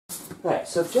Alright,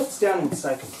 so jets down in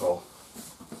side control.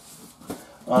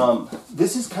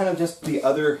 This is kind of just the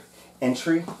other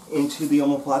entry into the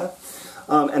omoplata.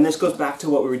 And this goes back to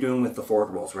what we were doing with the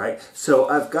forward rolls, right? So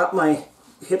I've got my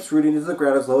hips rooted into the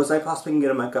ground as low as I possibly can get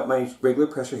them. I've got my regular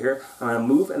pressure here. I'm going to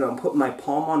move and I'm going to put my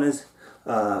palm on his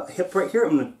hip right here.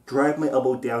 I'm going to drive my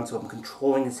elbow down so I'm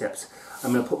controlling his hips.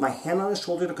 I'm going to put my hand on his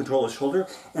shoulder to control his shoulder,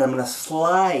 and I'm going to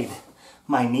slide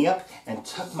my knee up and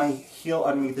tuck my heel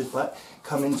underneath his butt,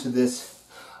 come into this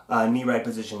knee ride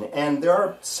position. And there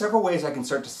are several ways I can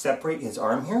start to separate his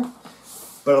arm here,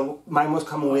 but my most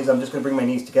common way is I'm just going to bring my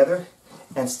knees together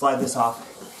and slide this off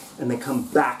and then come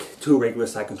back to a regular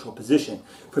side control position.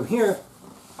 From here,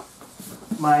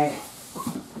 my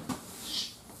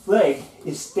leg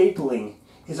is stapling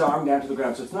his arm down to the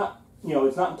ground, so it's not,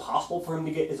 it's not impossible for him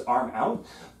to get his arm out,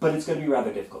 but it's going to be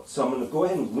rather difficult. So I'm going to go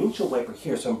ahead and windshield wiper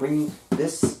here. So I'm bringing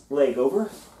this leg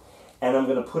over, and I'm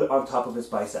going to put it on top of his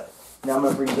bicep. Now I'm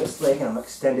going to bring this leg and I'm going to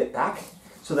extend it back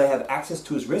so that I have access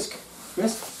to his wrist,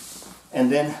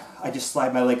 and then I just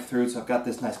slide my leg through, so I've got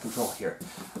this nice control here.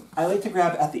 I like to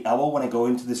grab at the elbow when I go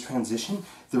into this transition.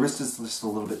 The wrist is just a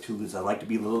little bit too loose. I like to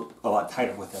be a lot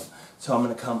tighter with him. So I'm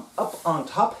going to come up on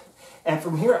top, and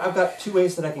from here I've got two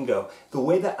ways that I can go. The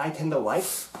way that I tend to like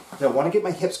is I want to get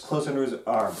my hips close under his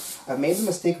arm. I've made the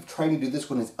mistake of trying to do this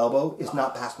when his elbow is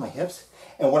not past my hips,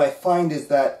 and what I find is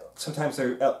that sometimes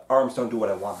their arms don't do what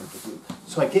I want them to do.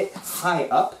 So I get high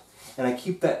up, and I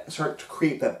start to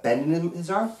create that bend in his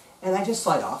arm, and I just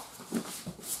slide off.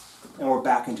 And we're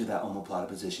back into that omoplata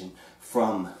position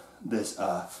from this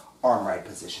arm ride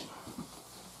position.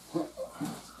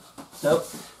 So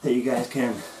that you guys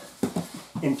can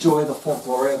enjoy the full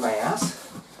glory of my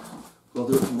ass. We'll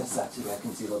do it from this side so you guys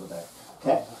can see a little bit better.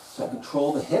 Okay, so I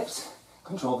control the hips,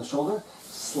 control the shoulder,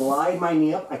 slide my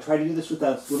knee up. I try to do this with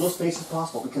as little space as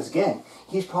possible because, again,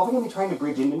 he's probably going to be trying to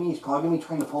bridge into me. He's probably going to be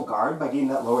trying to pull guard by getting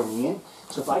that lower knee in.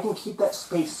 So if I can keep that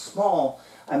space small,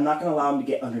 I'm not going to allow him to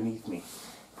get underneath me.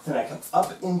 Then I come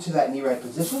up into that knee ride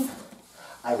position,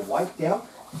 I wipe down,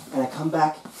 and I come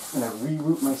back and I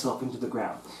reroute myself into the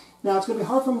ground. Now it's going to be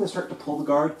hard for me to start to pull the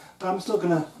guard, but I'm still going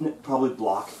to probably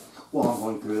block while I'm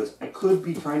going through this. I could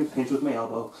be trying to pinch with my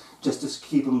elbow just to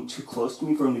keep him too close to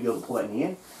me for him to be able to pull that knee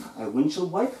in. I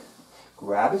windshield wipe,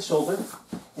 grab his shoulder,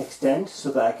 extend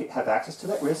so that I can have access to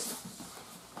that wrist,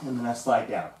 and then I slide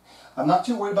down. I'm not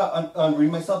too worried about unrooting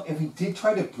myself. If he did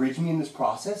try to bridge me in this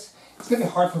process, it's going to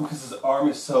be hard for him because his arm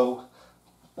is so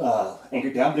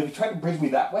anchored down. But if he tried to bridge me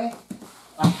that way,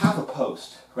 I have a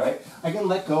post, right? I can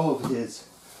let go of his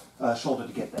shoulder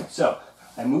to get there. So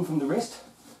I move from the wrist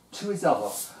to his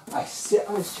elbow. I sit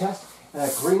on his chest and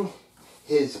I bring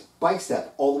his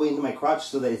bicep all the way into my crotch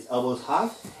so that his elbow is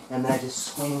high. And then I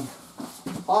just swing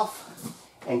off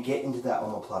and get into that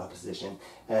omoplata position.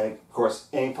 And of course,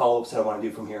 any follow-ups that I want to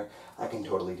do from here, I can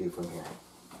totally do from here.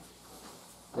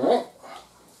 All right.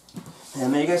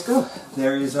 And there you guys go.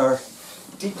 There is our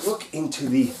deep look into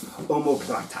the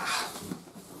omoplata.